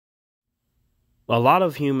A lot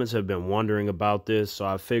of humans have been wondering about this, so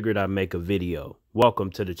I figured I'd make a video. Welcome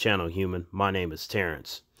to the channel, human. My name is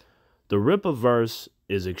Terrence. The RippaVerse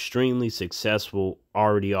is extremely successful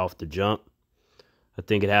already off the jump. I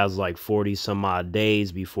think it has like 40 some odd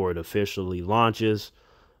days before it officially launches.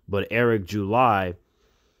 But Eric July,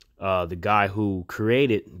 the guy who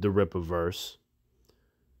created the RippaVerse,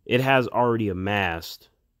 it has already amassed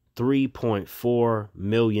 $3.4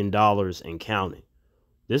 million and counting.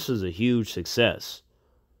 This is a huge success.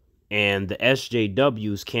 And the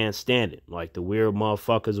SJWs can't stand it. Like the weird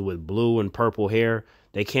motherfuckers with blue and purple hair,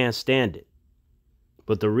 they can't stand it.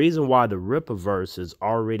 But the reason why the RippaVerse is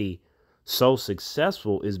already so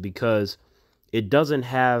successful is because it doesn't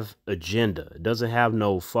have agenda. It doesn't have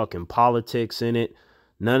no fucking politics in it.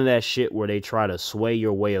 None of that shit where they try to sway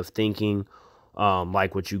your way of thinking,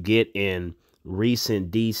 like what you get in recent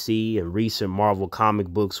DC and recent Marvel comic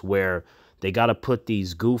books where they got to put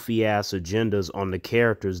these goofy ass agendas on the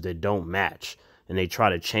characters that don't match. And they try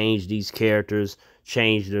to change these characters,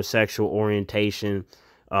 change their sexual orientation,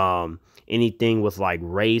 anything with like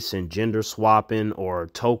race and gender swapping or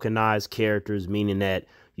tokenized characters, meaning that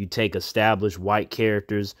you take established white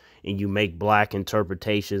characters and you make black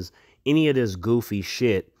interpretations. Any of this goofy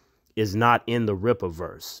shit is not in the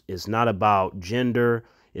RippaVerse. It's not about gender.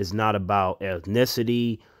 It's not about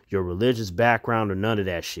ethnicity, your religious background, or none of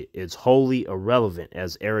that shit. It's wholly irrelevant,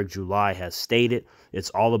 as Eric July has stated. It's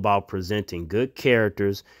all about presenting good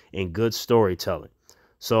characters and good storytelling.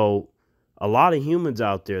 So a lot of humans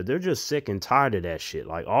out there, they're just sick and tired of that shit.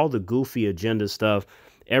 Like all the goofy agenda stuff,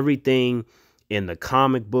 everything in the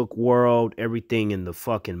comic book world, everything in the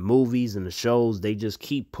fucking movies and the shows, they just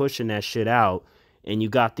keep pushing that shit out. And you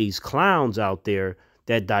got these clowns out there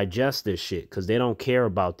that digest this shit because they don't care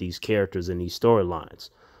about these characters and these storylines.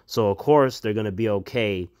 So, of course, they're going to be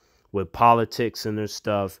okay with politics and their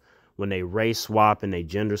stuff when they race swap and they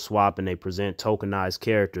gender swap and they present tokenized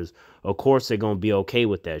characters. Of course, they're going to be okay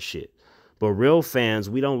with that shit. But real fans,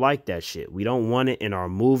 we don't like that shit. We don't want it in our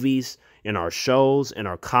movies, in our shows, in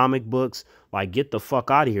our comic books. Like, get the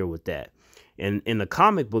fuck out of here with that. And in the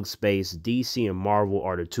comic book space, DC and Marvel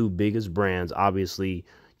are the two biggest brands. Obviously,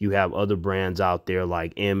 you have other brands out there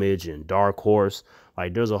like Image and Dark Horse.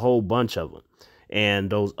 Like, there's a whole bunch of them. And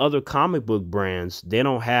those other comic book brands, they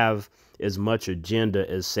don't have as much agenda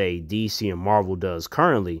as, say, DC and Marvel does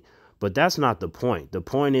currently. But that's not the point. The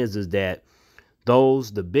point is that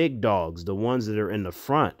the big dogs, the ones that are in the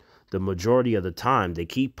front, the majority of the time, they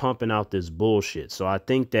keep pumping out this bullshit. So I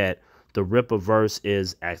think that the RippaVerse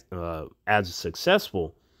is as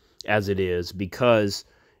successful as it is because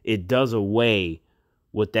it does away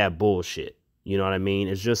with that bullshit. You know what I mean?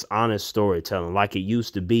 It's just honest storytelling like it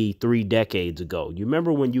used to be 3 decades ago. You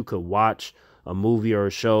remember when you could watch a movie or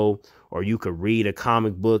a show or you could read a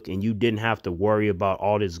comic book and you didn't have to worry about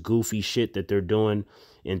all this goofy shit that they're doing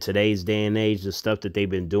in today's day and age, the stuff that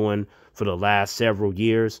they've been doing for the last several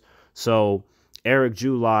years. So Eric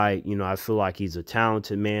July, I feel like he's a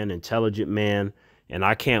talented man, intelligent man, and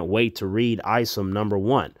I can't wait to read Isom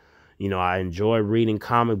 #1. I enjoy reading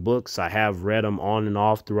comic books. I have read them on and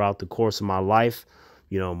off throughout the course of my life.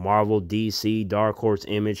 Marvel, DC, Dark Horse,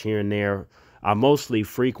 Image here and there. I mostly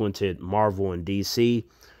frequented Marvel and DC,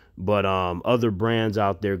 but other brands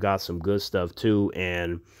out there got some good stuff too.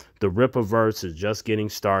 And the RippaVerse is just getting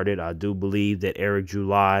started. I do believe that Eric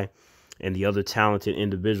July and the other talented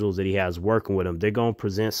individuals that he has working with him, they're going to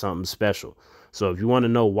present something special. So if you want to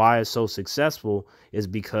know why it's so successful, it's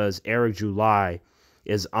because Eric July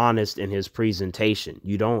is honest in his presentation.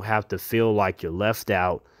 You don't have to feel like you're left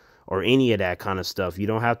out or any of that kind of stuff. You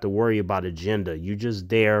don't have to worry about agenda. You're just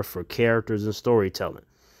there for characters and storytelling.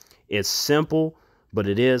 It's simple, but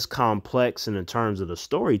it is complex in terms of the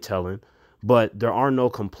storytelling. But there are no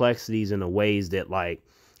complexities in the ways that, like,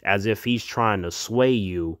 as if he's trying to sway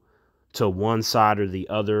you to one side or the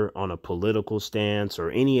other on a political stance or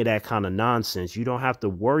any of that kind of nonsense. You don't have to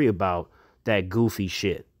worry about that goofy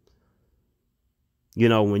shit.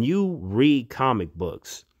 When you read comic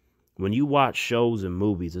books, when you watch shows and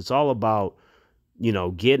movies, it's all about,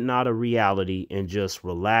 getting out of reality and just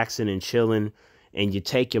relaxing and chilling, and you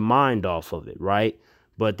take your mind off of it, right?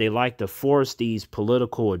 But they like to force these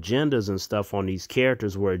political agendas and stuff on these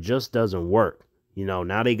characters where it just doesn't work.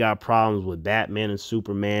 Now they got problems with Batman and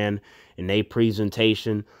Superman and their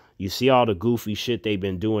presentation. You see all the goofy shit they've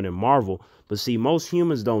been doing in Marvel. But see, most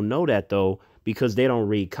humans don't know that, though, because they don't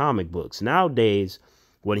read comic books. Nowadays,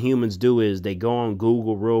 what humans do is they go on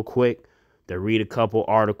Google real quick. They read a couple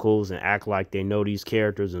articles and act like they know these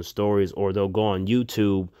characters and stories, or they'll go on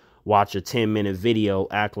YouTube, watch a 10-minute video,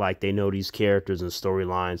 act like they know these characters and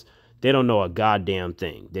storylines. They don't know a goddamn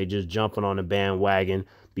thing. They just jumping on the bandwagon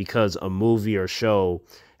because a movie or show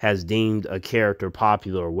has deemed a character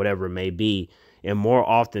popular or whatever it may be. And more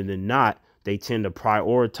often than not, they tend to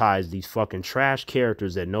prioritize these fucking trash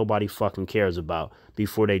characters that nobody fucking cares about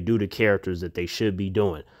before they do the characters that they should be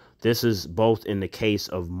doing. This is both in the case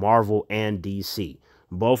of Marvel and DC.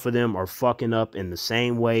 Both of them are fucking up in the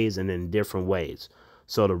same ways and in different ways.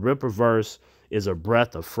 So the RippaVerse is a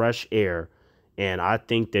breath of fresh air. And I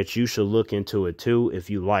think that you should look into it too if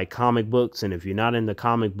you like comic books. And if you're not into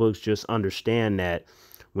comic books, just understand that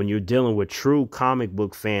when you're dealing with true comic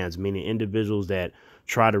book fans, meaning individuals that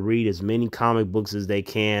try to read as many comic books as they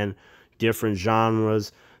can, different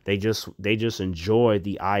genres, they just enjoy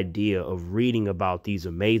the idea of reading about these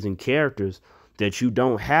amazing characters that you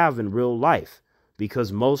don't have in real life,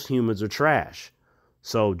 because most humans are trash.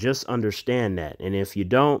 So just understand that. And if you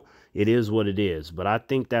don't, it is what it is. But I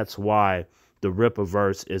think that's why the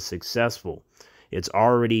RippaVerse is successful. It's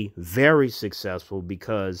already very successful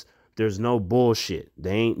because there's no bullshit.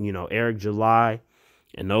 They ain't, Eric July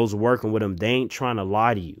and those working with him, they ain't trying to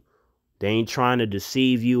lie to you. They ain't trying to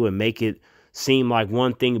deceive you and make it seem like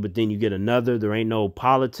one thing, but then you get another. There ain't no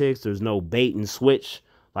politics. There's no bait and switch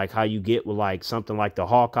like how you get with like something like the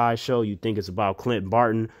Hawkeye show. You think it's about Clint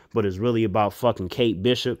Barton, but it's really about fucking Kate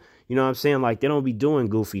Bishop. You know what I'm saying? Like, they don't be doing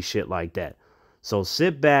goofy shit like that. So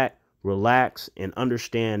sit back, relax, and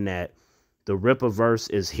understand that the RippaVerse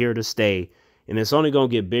is here to stay, and it's only going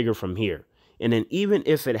to get bigger from here. And then even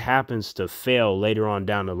if it happens to fail later on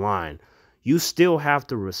down the line, you still have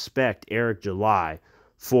to respect Eric July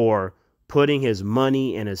for putting his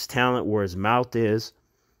money and his talent where his mouth is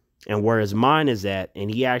and where his mind is at. And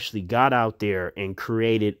he actually got out there and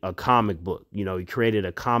created a comic book. He created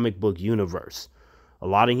a comic book universe. A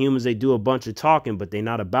lot of humans, they do a bunch of talking, but they're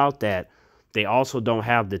not about that. They also don't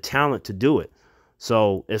have the talent to do it.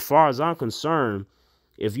 So as far as I'm concerned,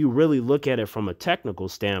 if you really look at it from a technical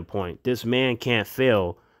standpoint, this man can't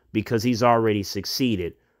fail because he's already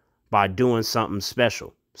succeeded by doing something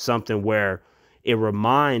special, something where it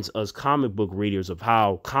reminds us comic book readers of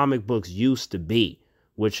how comic books used to be,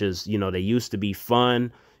 which is, they used to be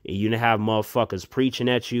fun. You didn't have motherfuckers preaching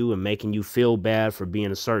at you and making you feel bad for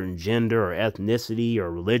being a certain gender or ethnicity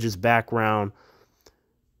or religious background.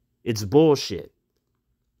 It's bullshit.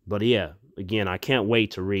 But yeah, again, I can't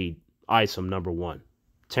wait to read Isom #1.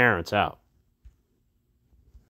 Terrence out.